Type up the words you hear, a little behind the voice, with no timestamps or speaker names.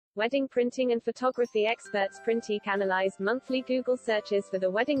Wedding printing and photography experts Printique analyzed monthly Google searches for the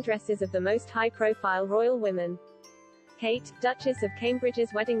wedding dresses of the most high-profile royal women. Kate, Duchess of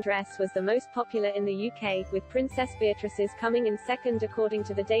Cambridge's wedding dress was the most popular in the UK, with Princess Beatrice's coming in second according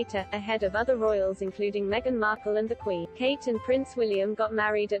to the data, ahead of other royals including Meghan Markle and the Queen. Kate and Prince William got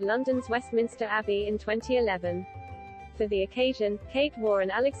married at London's Westminster Abbey in 2011. For the occasion, Kate wore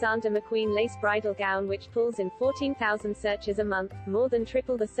an Alexander McQueen lace bridal gown which pulls in 14,000 searches a month, more than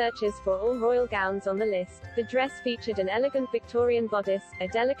triple the searches for all royal gowns on the list. The dress featured an elegant Victorian bodice, a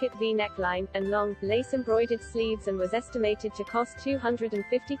delicate V neckline, and long, lace-embroidered sleeves and was estimated to cost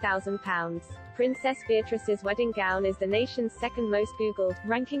 £250,000. Princess Beatrice's wedding gown is the nation's second most Googled,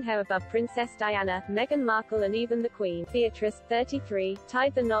 ranking her above Princess Diana, Meghan Markle and even the Queen. Beatrice, 33,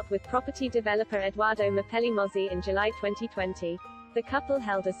 tied the knot with property developer Edoardo Mapelli Mozzi in July 2020. The couple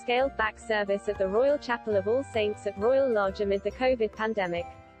held a scaled-back service at the Royal Chapel of All Saints at Royal Lodge amid the COVID pandemic.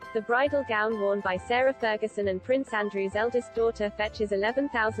 The bridal gown worn by Sarah Ferguson and Prince Andrew's eldest daughter fetches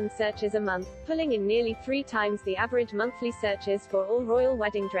 11,000 searches a month, pulling in nearly 3 times the average monthly searches for all royal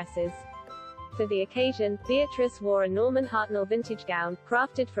wedding dresses. For the occasion, Beatrice wore a Norman Hartnell vintage gown,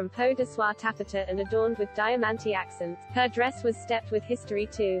 crafted from peau de soie taffeta and adorned with diamante accents. Her dress was steeped with history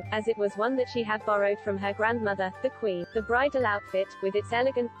too, as it was one that she had borrowed from her grandmother, the Queen. The bridal outfit, with its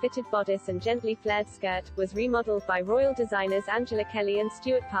elegant, fitted bodice and gently flared skirt, was remodeled by royal designers Angela Kelly and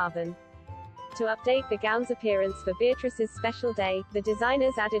Stuart Parvin. To update the gown's appearance for Beatrice's special day, the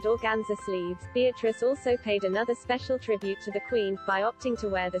designers added organza sleeves. Beatrice also paid another special tribute to the Queen, by opting to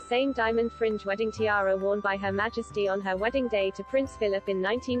wear the same diamond fringe wedding tiara worn by Her Majesty on her wedding day to Prince Philip in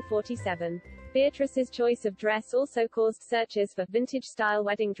 1947. Beatrice's choice of dress also caused searches for vintage-style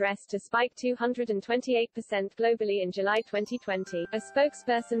wedding dress to spike 228% globally in July 2020. A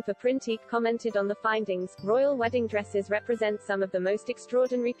spokesperson for Printique commented on the findings, "Royal wedding dresses represent some of the most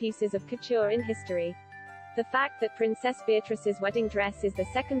extraordinary pieces of couture in history." The fact that Princess Beatrice's wedding dress is the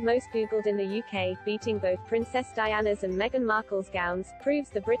second most Googled in the UK, beating both Princess Diana's and Meghan Markle's gowns, proves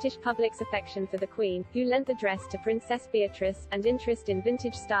the British public's affection for the Queen, who lent the dress to Princess Beatrice, and interest in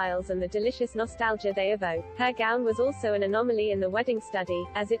vintage styles and the delicious nostalgia they evoke. Her gown was also an anomaly in the wedding study,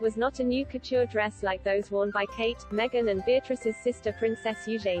 as it was not a new couture dress like those worn by Kate, Meghan and Beatrice's sister Princess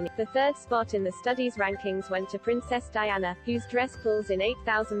Eugenie. The third spot in the study's rankings went to Princess Diana, whose dress pulls in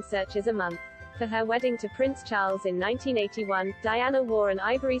 8,000 searches a month. For her wedding to Prince Charles in 1981, Diana wore an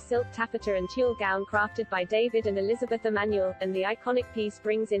ivory silk taffeta and tulle gown crafted by David and Elizabeth Emanuel, and the iconic piece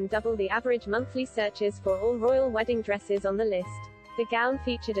brings in double the average monthly searches for all royal wedding dresses on the list. The gown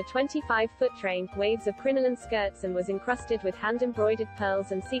featured a 25-foot train, waves of crinoline skirts and was encrusted with hand-embroidered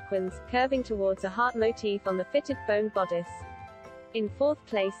pearls and sequins, curving towards a heart motif on the fitted bone bodice. In fourth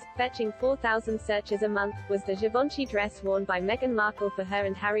place, fetching 4,000 searches a month, was the Givenchy dress worn by Meghan Markle for her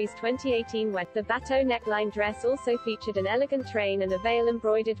and Harry's 2018 wedding. The bateau neckline dress also featured an elegant train and a veil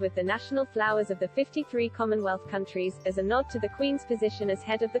embroidered with the national flowers of the 53 Commonwealth countries, as a nod to the Queen's position as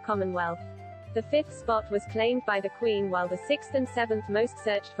head of the Commonwealth. The fifth spot was claimed by the Queen while the sixth and seventh most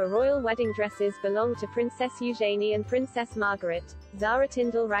searched for royal wedding dresses belonged to Princess Eugenie and Princess Margaret. Zara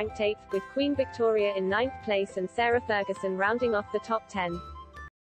Tindall ranked 8th, with Queen Victoria in 9th place and Sarah Ferguson rounding off the top 10.